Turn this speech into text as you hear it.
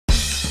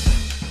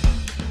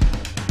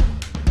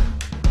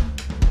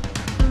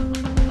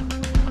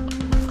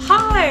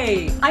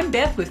Hi, I'm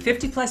Beth with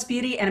 50 Plus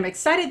Beauty, and I'm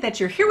excited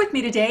that you're here with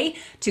me today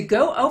to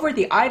go over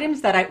the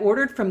items that I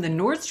ordered from the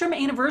Nordstrom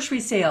Anniversary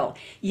Sale.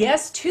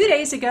 Yes, 2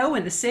 days ago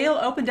when the sale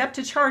opened up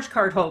to charge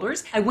card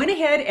holders, I went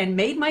ahead and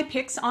made my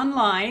picks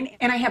online,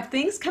 and I have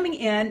things coming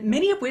in,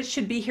 many of which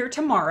should be here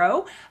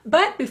tomorrow.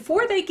 But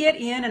before they get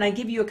in and I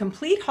give you a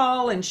complete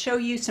haul and show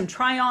you some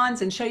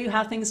try-ons and show you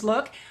how things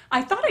look,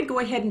 I thought I'd go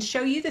ahead and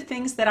show you the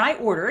things that I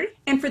ordered.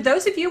 And for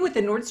those of you with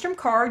the Nordstrom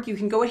card, you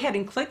can go ahead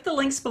and click the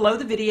links below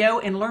the video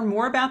and learn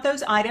more about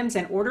those items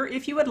and order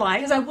if you would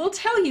like. Because I will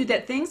tell you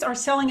that things are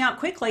selling out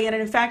quickly, and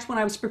in fact when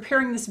I was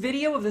preparing this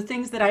video of the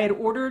things that I had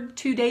ordered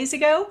 2 days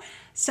ago,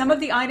 some of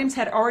the items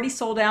had already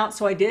sold out,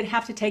 so I did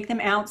have to take them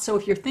out. So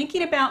if you're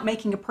thinking about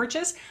making a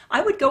purchase,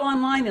 I would go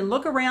online and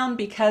look around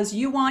because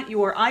you want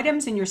your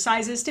items and your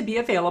sizes to be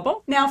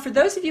available. Now, for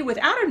those of you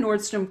without a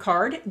Nordstrom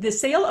card, the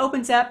sale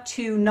opens up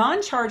to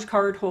non-charge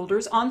card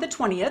holders on the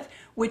 20th,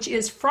 which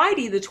is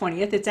Friday the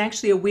 20th. It's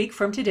actually a week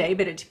from today,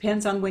 but it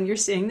depends on when you're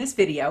seeing this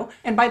video.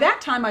 And by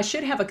that time, I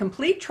should have a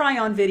complete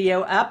try-on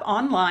video up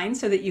online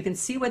so that you can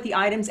see what the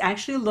items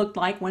actually looked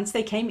like once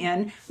they came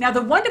in. Now,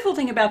 the wonderful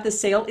thing about this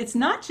sale, it's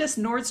not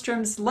just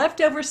Nordstrom's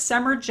leftover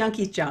summer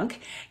junky junk.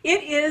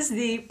 It is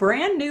the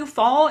brand new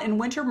fall and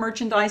winter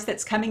merchandise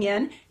that's coming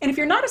in. And if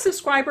you're not a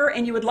subscriber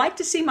and you would like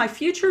to see my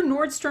future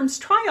Nordstrom's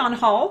try-on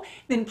haul,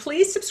 then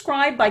please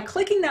subscribe by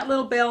clicking that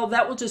little bell.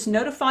 That will just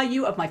notify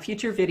you of my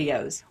future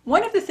videos.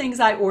 One of the things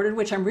I ordered,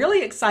 which I'm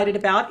really excited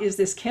about, is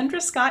this Kendra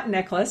Scott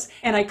necklace,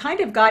 and I kind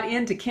of got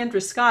into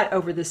Kendra Scott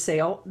over the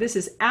sale. This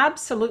is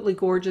absolutely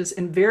gorgeous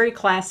and very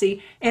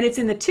classy, and it's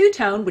in the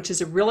two-tone, which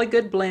is a really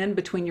good blend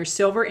between your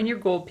silver and your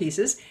gold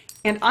pieces.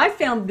 And I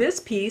found this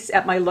piece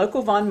at my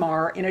local Von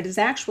Maur, and it is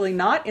actually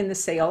not in the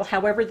sale.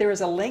 However, there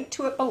is a link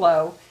to it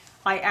below.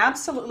 I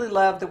absolutely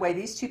love the way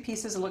these two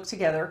pieces look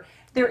together.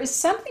 There is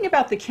something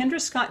about the Kendra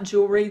Scott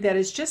jewelry that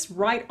is just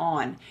right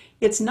on.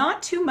 It's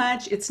not too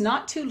much, it's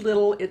not too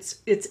little,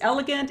 it's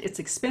elegant, it's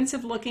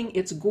expensive looking,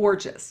 it's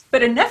gorgeous.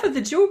 But enough of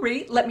the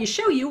jewelry, let me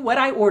show you what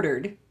I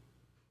ordered.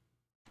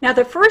 Now,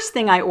 the first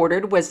thing I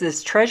ordered was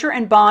this Treasure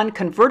and Bond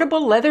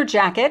convertible leather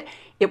jacket.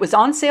 It was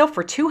on sale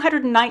for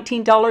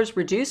 $219,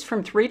 reduced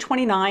from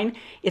 $329.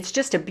 It's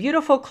just a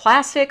beautiful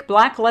classic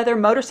black leather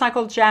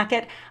motorcycle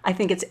jacket. I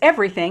think it's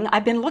everything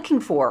I've been looking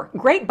for.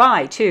 Great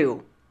buy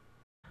too.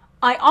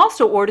 I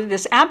also ordered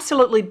this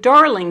absolutely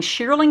darling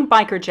shearling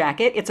biker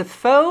jacket. It's a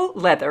faux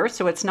leather,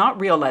 so it's not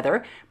real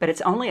leather, but it's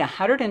only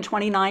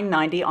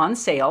 $129.90 on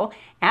sale.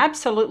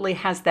 Absolutely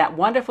has that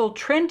wonderful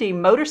trendy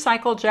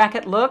motorcycle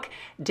jacket look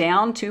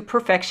down to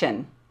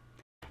perfection.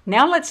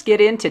 Now let's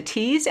get into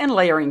tees and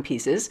layering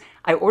pieces.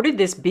 I ordered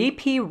this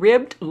BP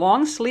ribbed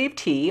long sleeve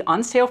tee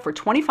on sale for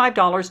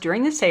 $25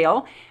 during the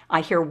sale.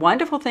 I hear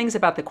wonderful things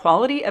about the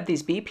quality of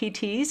these BP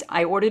tees.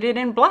 I ordered it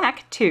in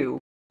black too.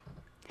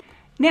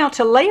 Now,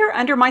 to layer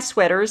under my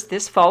sweaters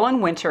this fall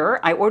and winter,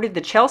 I ordered the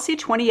Chelsea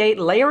 28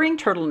 layering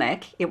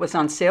turtleneck. It was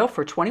on sale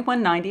for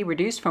 $21.90,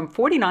 reduced from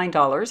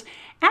 $49.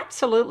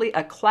 Absolutely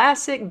a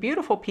classic,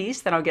 beautiful piece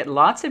that I'll get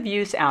lots of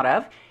use out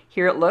of.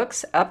 Here it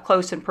looks up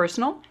close and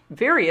personal.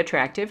 Very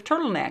attractive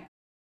turtleneck.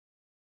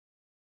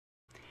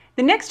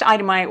 The next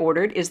item I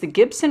ordered is the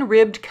Gibson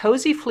ribbed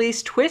cozy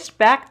fleece twist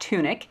back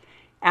tunic.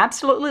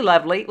 Absolutely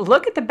lovely.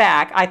 Look at the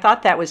back. I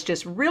thought that was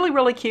just really,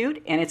 really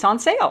cute, and it's on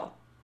sale.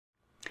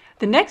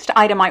 The next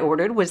item I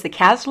ordered was the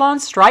Caslon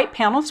Stripe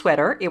Panel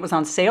Sweater. It was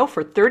on sale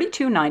for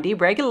 $32.90,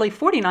 regularly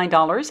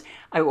 $49.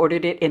 I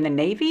ordered it in the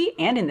navy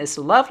and in this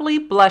lovely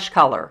blush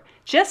color.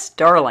 Just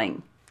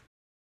darling.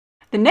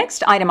 The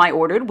next item I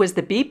ordered was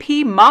the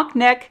BP Mock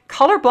Neck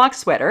Color Block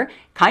Sweater,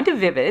 kind of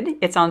vivid.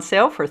 It's on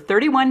sale for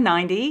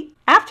 $31.90.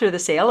 After the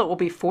sale, it will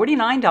be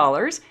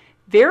 $49.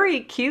 Very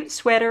cute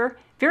sweater,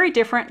 very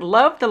different.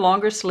 Love the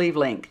longer sleeve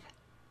length.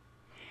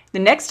 The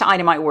next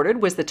item I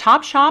ordered was the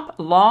Topshop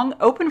long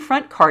open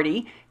front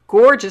cardie.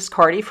 Gorgeous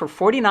cardie for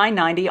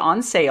 $49.90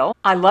 on sale.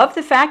 I love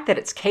the fact that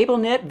it's cable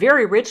knit,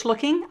 very rich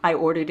looking. I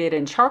ordered it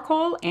in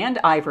charcoal and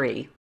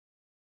ivory.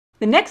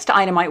 The next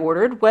item I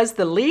ordered was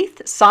the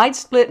Leith side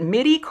split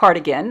midi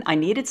cardigan. I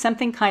needed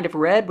something kind of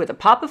red with a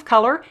pop of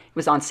color. It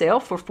was on sale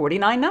for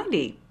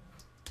 $49.90.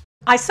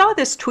 I saw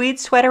this tweed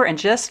sweater and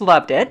just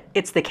loved it.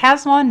 It's the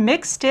Caslon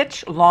Mixed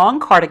Stitch Long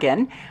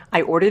Cardigan.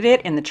 I ordered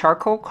it in the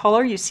charcoal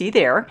color you see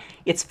there.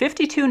 It's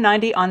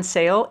 $52.90 on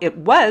sale. It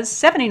was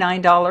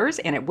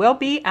 $79 and it will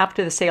be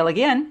after the sale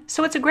again,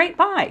 so it's a great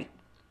buy.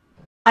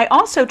 I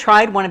also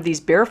tried one of these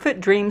Barefoot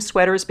Dream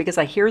sweaters because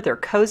I hear they're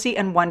cozy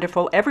and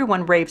wonderful.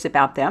 Everyone raves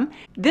about them.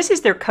 This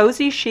is their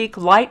Cozy Chic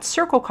Light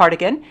Circle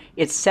Cardigan.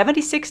 It's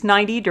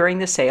 $76.90 during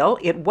the sale.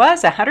 It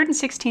was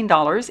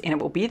 $116 and it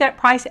will be that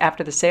price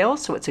after the sale,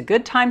 so it's a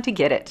good time to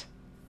get it.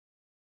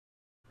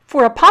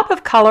 For a pop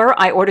of color,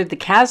 I ordered the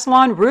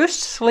Caslon Ruched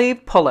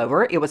Sleeve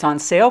Pullover. It was on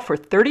sale for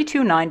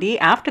 $32.90.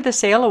 After the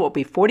sale, it will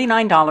be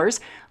 $49.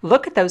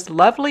 Look at those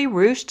lovely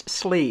ruched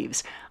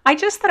sleeves. I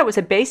just thought it was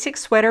a basic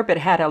sweater, but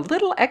had a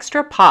little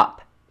extra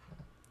pop.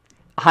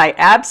 I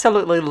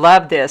absolutely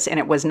love this, and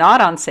it was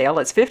not on sale.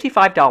 It's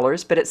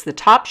 $55, but it's the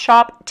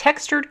Topshop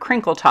Textured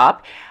Crinkle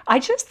Top. I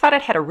just thought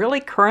it had a really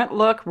current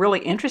look, really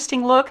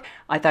interesting look.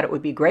 I thought it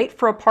would be great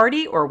for a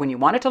party or when you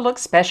wanted to look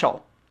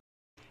special.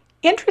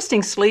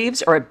 Interesting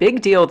sleeves are a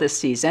big deal this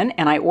season,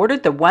 and I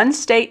ordered the One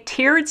State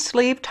tiered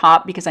sleeve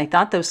top because I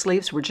thought those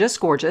sleeves were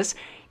just gorgeous.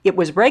 It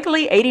was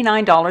regularly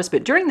 $89,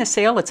 but during the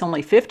sale it's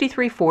only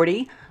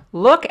 $53.40.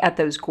 Look at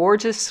those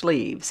gorgeous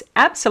sleeves.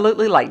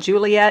 Absolutely like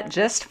Juliet,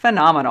 just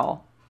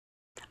phenomenal.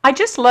 I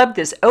just love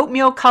this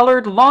oatmeal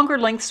colored longer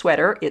length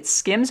sweater. It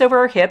skims over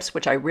our hips,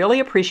 which I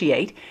really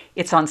appreciate.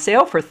 It's on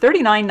sale for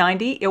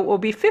 $39.90. It will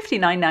be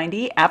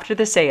 $59.90 after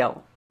the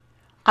sale.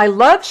 I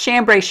love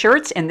chambray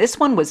shirts, and this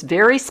one was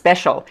very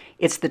special.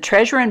 It's the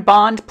Treasure and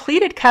Bond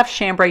pleated cuff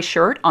chambray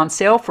shirt on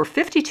sale for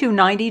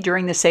 $52.90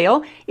 during the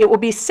sale. It will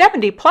be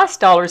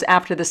 $70+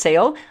 after the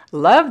sale.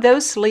 Love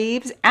those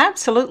sleeves,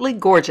 absolutely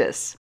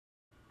gorgeous.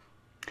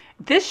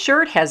 This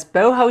shirt has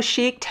boho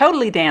chic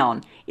totally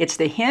down. It's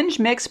the Hinge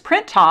Mix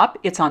print top.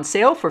 It's on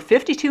sale for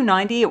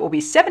 $52.90. It will be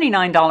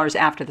 $79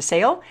 after the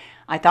sale.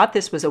 I thought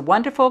this was a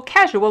wonderful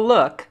casual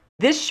look.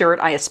 This shirt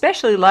I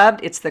especially loved.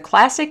 It's the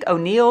classic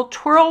O'Neill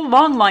Twirl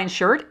Longline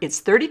shirt.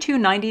 It's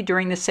 $32.90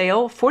 during the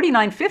sale,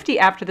 $49.50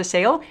 after the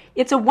sale.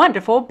 It's a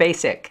wonderful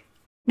basic.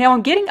 Now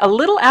I'm getting a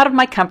little out of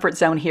my comfort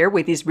zone here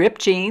with these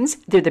ripped jeans.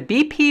 They're the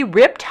BP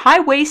Ripped High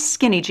Waist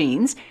Skinny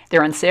Jeans.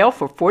 They're on sale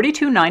for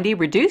 $42.90,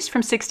 reduced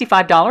from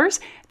 $65.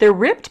 They're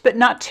ripped but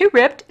not too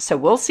ripped, so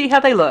we'll see how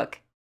they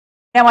look.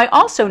 Now I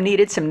also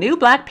needed some new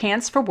black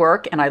pants for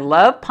work, and I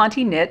love Ponte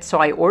knit, so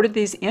I ordered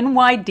these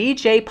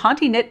NYDJ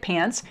Ponte knit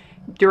pants.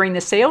 During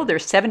the sale, they're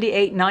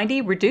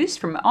 $78.90, reduced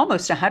from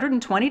almost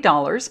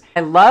 $120. I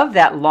love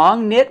that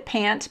long knit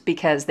pant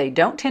because they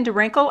don't tend to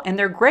wrinkle and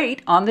they're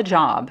great on the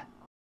job.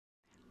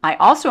 I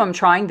also am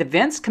trying the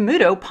Vince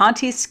Camuto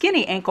Ponte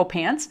Skinny Ankle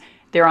Pants.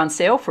 They're on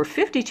sale for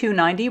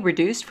 $52.90,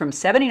 reduced from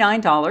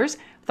 $79.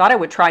 Thought I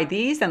would try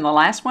these and the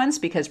last ones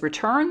because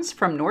returns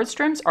from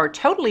Nordstrom's are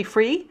totally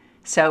free,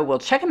 so we'll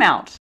check them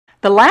out.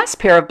 The last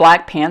pair of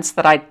black pants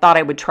that I thought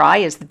I would try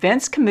is the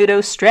Vince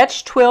Camuto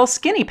Stretch Twill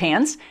Skinny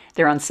Pants.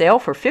 They're on sale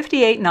for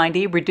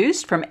 $58.90,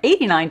 reduced from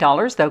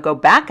 $89. They'll go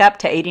back up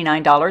to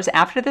 $89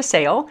 after the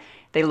sale.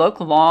 They look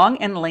long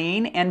and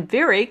lean and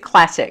very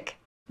classic.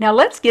 Now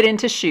let's get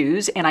into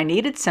shoes, and I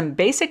needed some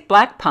basic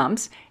black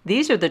pumps.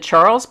 These are the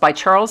Charles by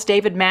Charles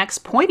David Max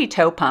pointy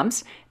toe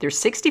pumps. They're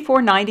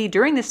 $64.90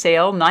 during the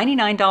sale,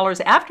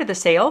 $99 after the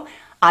sale.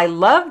 I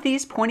love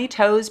these pointy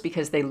toes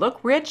because they look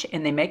rich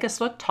and they make us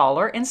look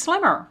taller and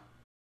slimmer.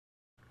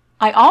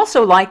 I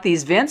also like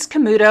these Vince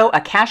Camuto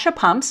Acacia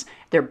pumps.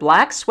 They're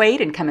black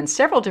suede and come in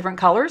several different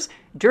colors.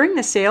 During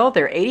the sale,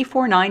 they're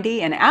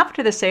 $84.90, and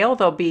after the sale,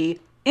 they'll be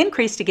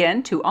increased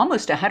again to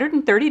almost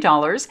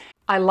 $130.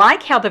 I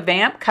like how the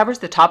vamp covers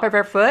the top of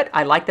our foot.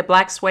 I like the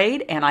black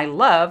suede, and I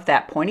love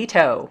that pointy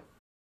toe.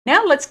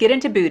 Now let's get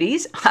into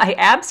booties. I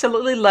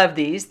absolutely love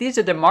these. These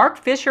are the Mark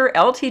Fisher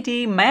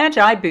LTD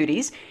Magi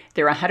booties.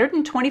 They're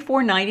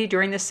 $124.90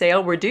 during the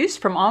sale, reduced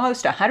from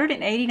almost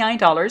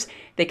 $189.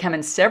 They come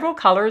in several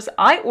colors.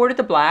 I ordered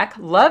the black,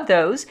 love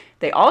those.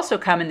 They also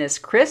come in this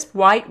crisp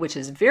white, which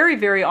is very,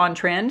 very on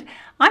trend.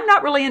 I'm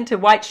not really into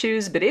white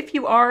shoes, but if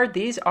you are,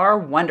 these are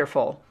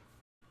wonderful.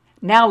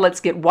 Now let's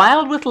get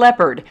wild with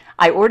leopard.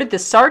 I ordered the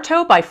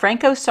Sarto by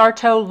Franco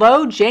Sarto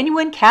Low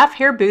Genuine Calf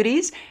Hair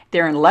Booties.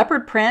 They're in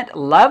leopard print.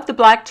 Love the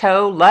black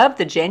toe. Love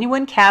the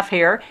genuine calf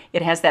hair.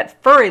 It has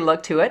that furry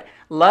look to it.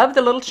 Love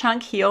the little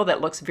chunk heel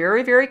that looks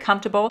very, very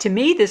comfortable. To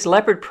me, this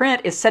leopard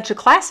print is such a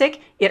classic,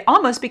 it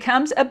almost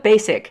becomes a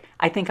basic.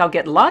 I think I'll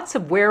get lots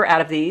of wear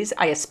out of these.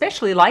 I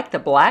especially like the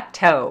black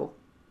toe.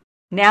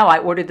 Now I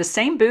ordered the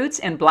same boots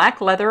in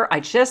black leather. I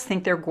just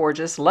think they're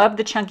gorgeous. Love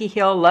the chunky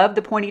heel, love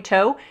the pointy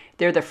toe.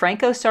 They're the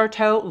Franco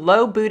Sarto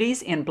Low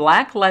Booties in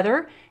black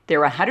leather.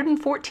 They're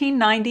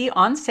 $114.90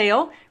 on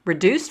sale,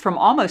 reduced from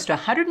almost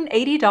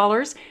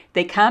 $180.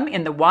 They come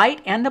in the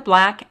white and the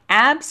black,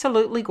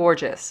 absolutely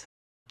gorgeous.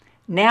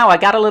 Now I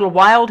got a little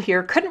wild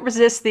here, couldn't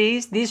resist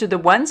these. These are the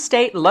One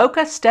State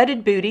Loca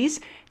Studded Booties.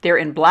 They're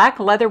in black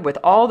leather with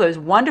all those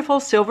wonderful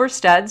silver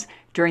studs.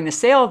 During the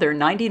sale, they're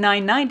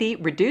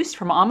 $99.90, reduced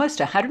from almost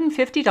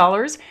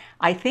 $150.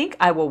 I think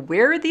I will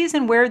wear these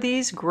and wear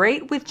these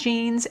great with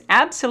jeans.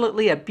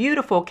 Absolutely a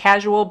beautiful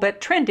casual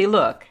but trendy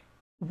look.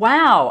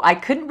 Wow, I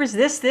couldn't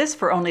resist this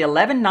for only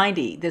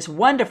 $11.90. This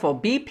wonderful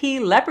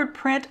BP leopard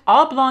print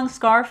oblong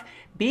scarf.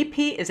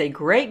 BP is a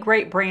great,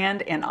 great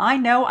brand, and I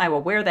know I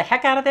will wear the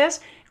heck out of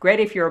this.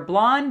 Great if you're a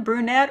blonde,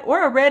 brunette,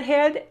 or a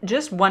redhead,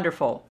 just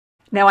wonderful.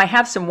 Now I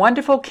have some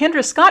wonderful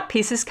Kendra Scott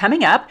pieces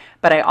coming up,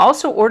 but I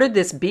also ordered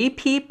this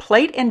BP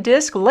plate and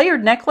disc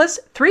layered necklace,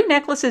 3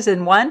 necklaces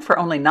in one for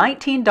only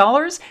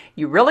 $19.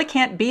 You really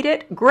can't beat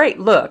it. Great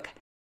look.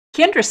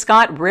 Kendra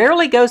Scott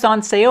rarely goes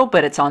on sale,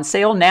 but it's on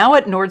sale now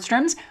at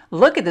Nordstrom's.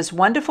 Look at this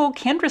wonderful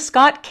Kendra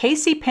Scott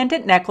Casey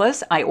pendant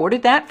necklace. I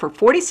ordered that for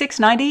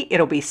 $46.90.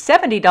 It'll be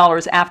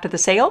 $70 after the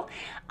sale.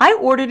 I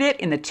ordered it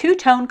in the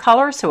two-tone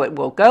color, so it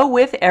will go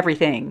with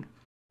everything.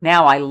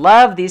 Now I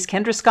love these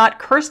Kendra Scott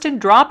Kirsten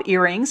drop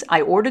earrings.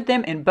 I ordered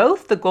them in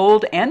both the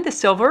gold and the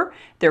silver.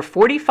 They're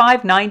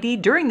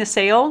 $45.90 during the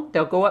sale.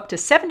 They'll go up to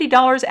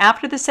 $70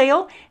 after the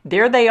sale.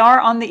 There they are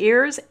on the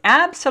ears.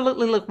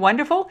 Absolutely look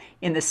wonderful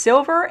in the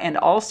silver and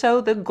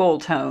also the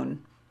gold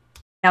tone.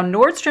 Now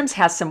Nordstrom's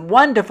has some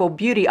wonderful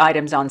beauty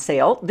items on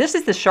sale. This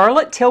is the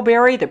Charlotte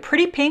Tilbury, the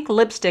Pretty Pink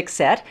lipstick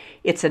set.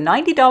 It's a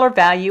 $90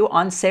 value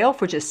on sale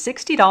for just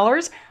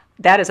 $60.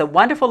 That is a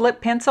wonderful lip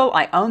pencil.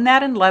 I own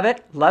that and love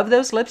it. Love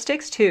those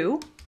lipsticks too.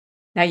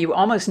 Now you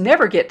almost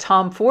never get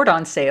Tom Ford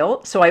on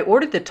sale, so I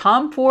ordered the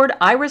Tom Ford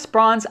Iris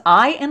Bronze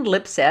Eye and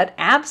Lip Set.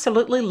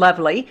 Absolutely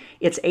lovely.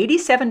 It's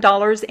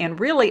 $87 and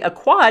really a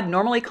quad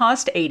normally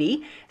costs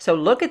 $80. So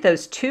look at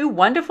those two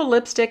wonderful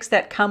lipsticks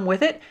that come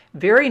with it.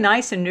 Very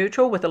nice and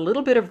neutral with a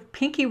little bit of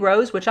pinky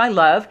rose, which I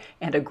love,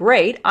 and a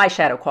great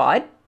eyeshadow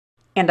quad.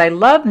 And I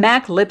love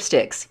MAC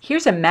lipsticks.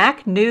 Here's a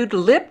MAC Nude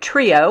Lip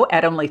Trio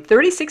at only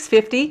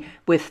 $36.50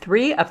 with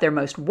 3 of their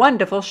most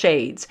wonderful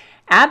shades.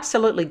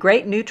 Absolutely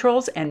great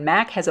neutrals, and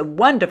MAC has a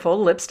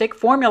wonderful lipstick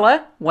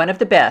formula, one of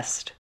the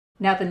best.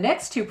 Now the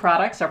next 2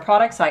 products are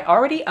products I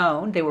already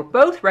own. They were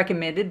both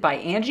recommended by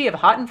Angie of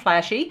Hot and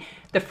Flashy.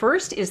 The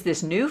first is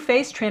this new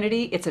Face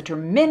Trinity. It's a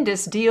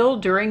tremendous deal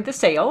during the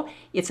sale.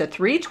 It's a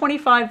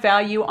 $325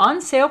 value on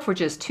sale for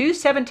just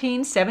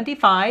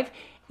 $217.75.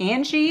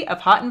 Angie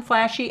of Hot and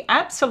Flashy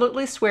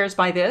absolutely swears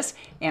by this,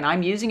 and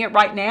I'm using it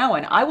right now,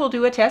 and I will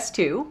do a test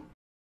too.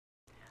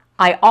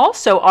 I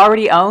also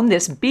already own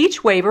this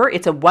Beach Waver.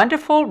 It's a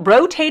wonderful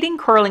rotating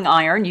curling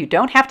iron. You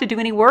don't have to do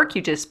any work.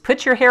 You just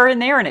put your hair in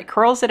there and it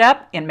curls it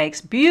up and makes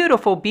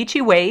beautiful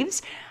beachy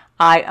waves.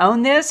 I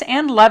own this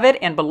and love it,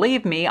 and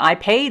believe me, I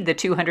paid the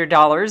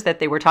 $200 that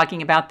they were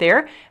talking about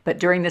there, but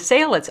during the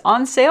sale it's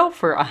on sale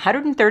for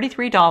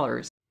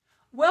 $133.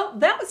 Well,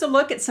 that was a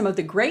look at some of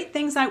the great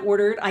things I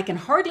ordered. I can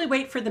hardly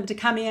wait for them to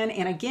come in,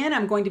 and again,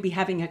 I'm going to be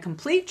having a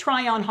complete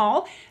try-on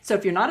haul. So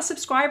if you're not a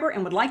subscriber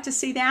and would like to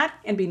see that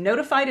and be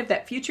notified of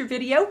that future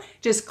video,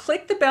 just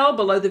click the bell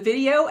below the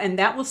video and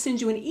that will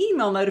send you an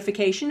email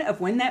notification of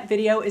when that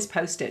video is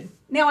posted.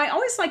 Now, I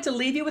always like to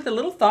leave you with a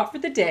little thought for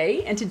the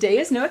day, and today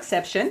is no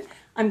exception.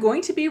 I'm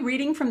going to be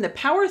reading from the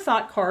Power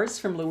Thought cards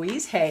from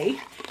Louise Hay,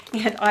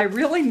 and I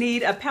really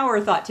need a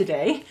power thought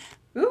today.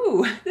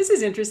 Ooh, this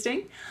is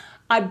interesting.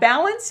 I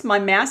balance my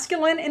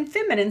masculine and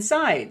feminine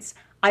sides.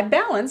 I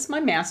balance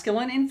my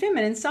masculine and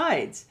feminine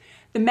sides.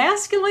 The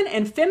masculine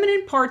and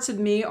feminine parts of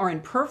me are in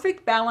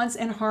perfect balance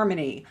and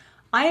harmony.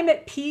 I am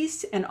at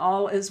peace and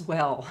all is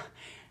well.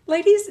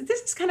 Ladies,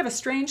 this is kind of a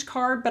strange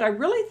card, but I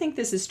really think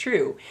this is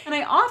true. And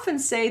I often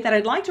say that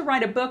I'd like to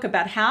write a book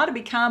about how to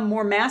become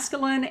more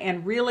masculine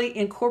and really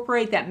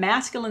incorporate that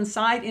masculine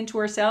side into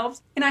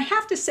ourselves. And I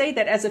have to say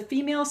that as a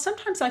female,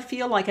 sometimes I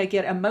feel like I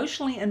get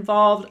emotionally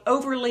involved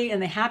overly in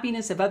the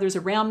happiness of others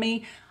around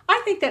me.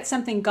 I think that's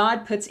something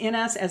God puts in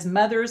us as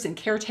mothers and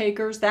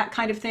caretakers, that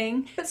kind of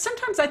thing. But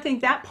sometimes I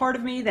think that part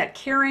of me, that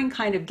caring,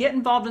 kind of get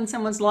involved in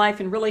someone's life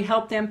and really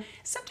help them,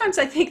 sometimes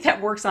I think that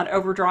works on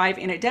overdrive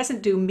and it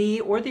doesn't do me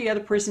or the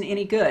other person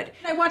any good.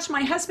 I watch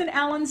my husband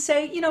Alan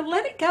say,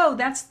 let it go.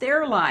 That's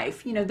their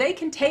life. They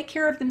can take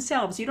care of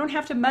themselves. You don't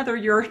have to mother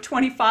your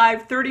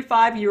 25,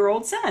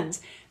 35-year-old sons.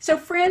 So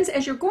friends,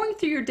 as you're going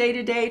through your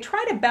day-to-day,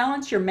 try to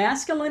balance your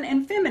masculine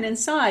and feminine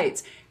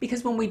sides,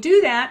 because when we do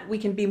that, we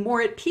can be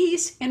more at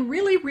peace and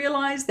really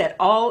realize that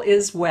all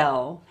is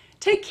well.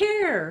 Take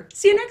care.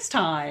 See you next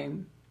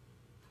time.